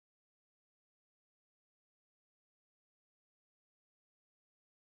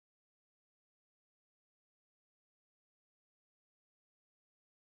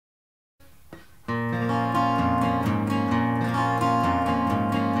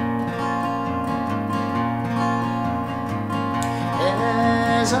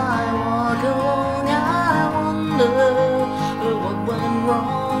as I walk along, I wonder what went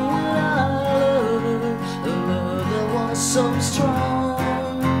wrong with our love, a love that was so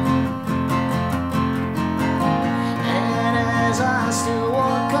strong. And as I still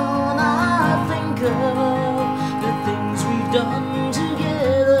walk on, I think of the things we've done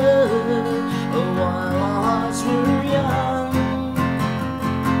together while our hearts were young.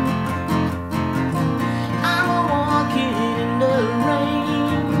 I'm walking in the rain,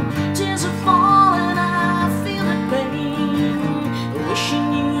 tears are falling, I feel the pain, wishing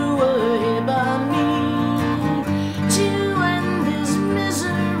you were here by me to end this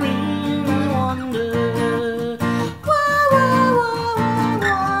misery. And I wonder,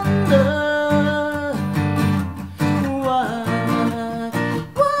 why,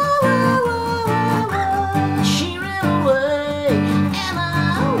 she ran away, and I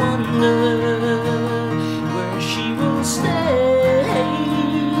wonder where she will stay.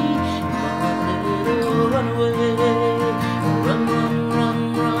 My little runaway, run, run, run,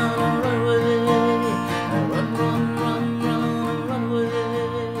 run, run away, run, run, run, run, run away,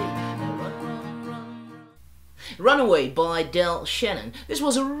 run, run, run. Runaway by Shannon. This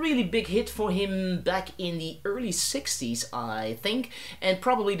was a really big hit for him back in the early 60s, I think, and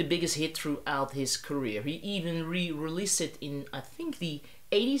probably the biggest hit throughout his career. He even re-released it in, I think, the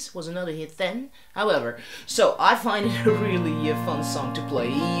 80s, was another hit then. However, so I find it a really fun song to play,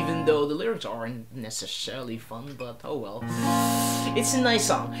 even though the lyrics aren't necessarily fun, but oh well. It's a nice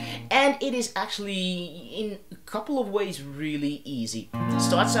song, and it is actually in a couple of ways really easy. It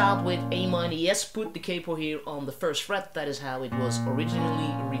starts out with A minor. Yes, put the capo here on the first fret. That is how it was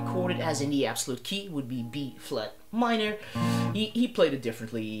originally recorded, as in the absolute key would be B flat minor. He played it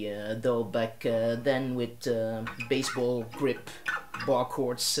differently though back then with baseball grip bar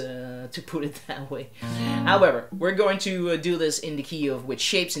chords, to put it that way. However, we're going to do this in the key of, with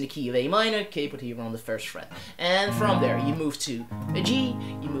shapes in the key of A minor, capoed here on the first fret. And from there you move to a G,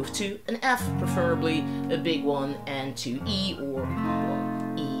 you move to an F, preferably a big one, and to E or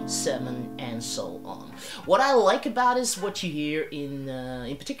E7, and so on. What I like about it is what you hear in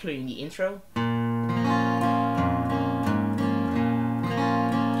particular in the intro.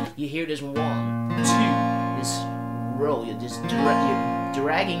 You hear this 1, 2, this roll, you're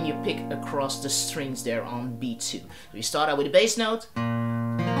dragging your pick across the strings there on B2. So you start out with a bass note,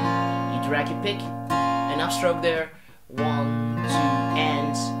 you drag your pick, an upstroke there, 1, 2,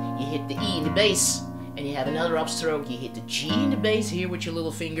 and you hit the E in the bass, and you have another upstroke, you hit the G in the bass here with your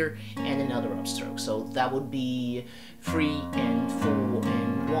little finger, and another upstroke. So that would be 3 and 4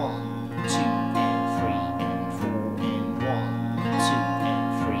 and 1, 2 and 3 and 4 and 1, 2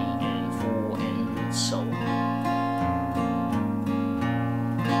 and 3 and 4 and so on.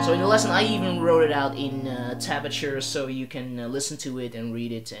 So in the lesson I even wrote it out in tablature so you can listen to it and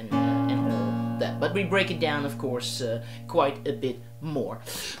read it and all that. But we break it down, of course, quite a bit more.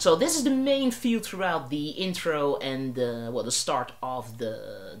 So this is the main feel throughout the intro and well, the start of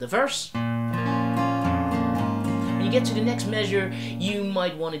the verse. When you get to the next measure, you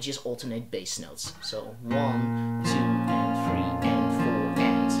might want to just alternate bass notes. So 1, 2, and 3, and 4,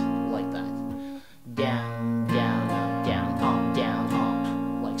 and like that. Down, down, up, down, up, down,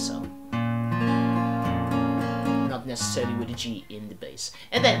 up, like so. Not necessarily with a G in the bass.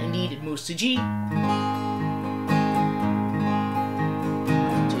 And then indeed it moves to G, to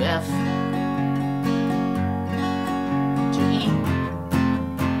F, to E.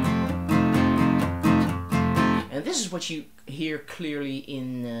 And this is what you hear clearly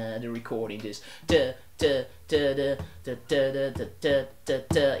in the recording. This da da da da da da da da da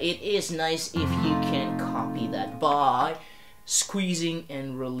da. It is nice if you can copy that by squeezing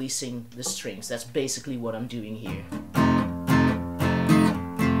and releasing the strings. That's basically what I'm doing here.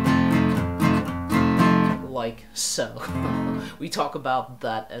 Like so. We talk about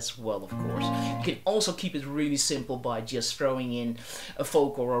that as well, of course. You can also keep it really simple by just throwing in a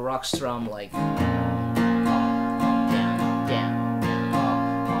folk or a rock strum like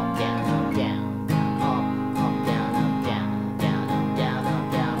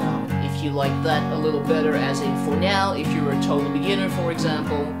like that a little better, as in for now, if you're a total beginner, for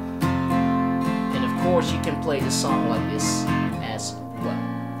example. And of course you can play the song like this as well.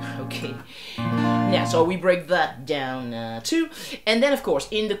 Okay, yeah, so we break that down too. And then of course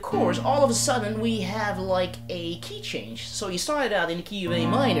in the chorus, all of a sudden we have like a key change. So you started out in the key of A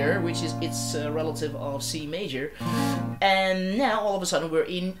minor, which is its relative of C major, and now all of a sudden we're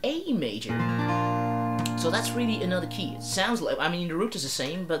in A major. So that's really another key. It sounds like, I mean, the root is the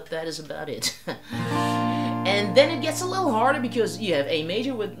same, but that is about it. And then it gets a little harder because you have A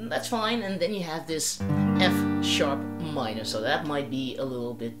major, with that's fine, and then you have this F sharp minor, so that might be a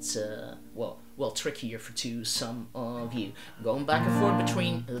little bit well trickier to some of you. Going back and forth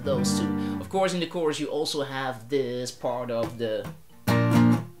between those two. Of course, in the chorus you also have this part of the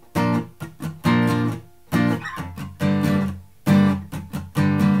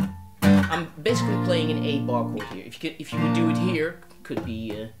I'm basically playing an A bar chord here. If you would do it here, could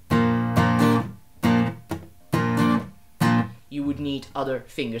be you would need other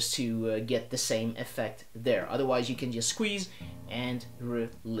fingers to get the same effect there. Otherwise you can just squeeze and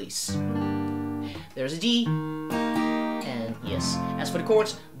release. There's a D, and yes. As for the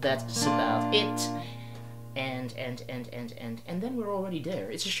chords, that's about it. And then we're already there.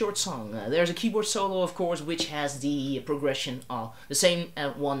 It's a short song. There's a keyboard solo, of course, which has the progression of the same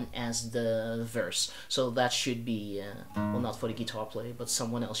one as the verse. So that should be, well, not for the guitar player, but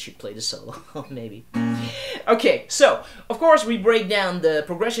someone else should play the solo, maybe. Okay, so, of course, we break down the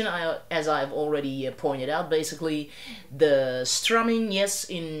progression, as I've already pointed out, basically. The strumming, yes,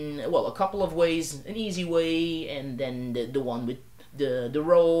 in, well, a couple of ways. An easy way, and then the one with the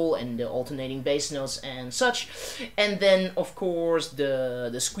roll and the alternating bass notes and such, and then of course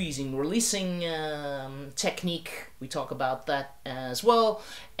the squeezing releasing technique, we talk about that as well,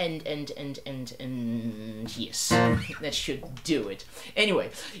 and yes, that should do it.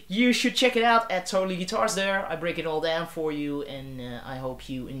 Anyway, you should check it out at Totally Guitars. There I break it all down for you, and I hope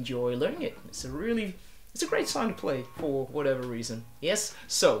you enjoy learning it. It's a great song to play for whatever reason. Yes,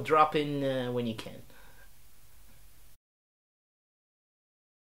 so drop in when you can.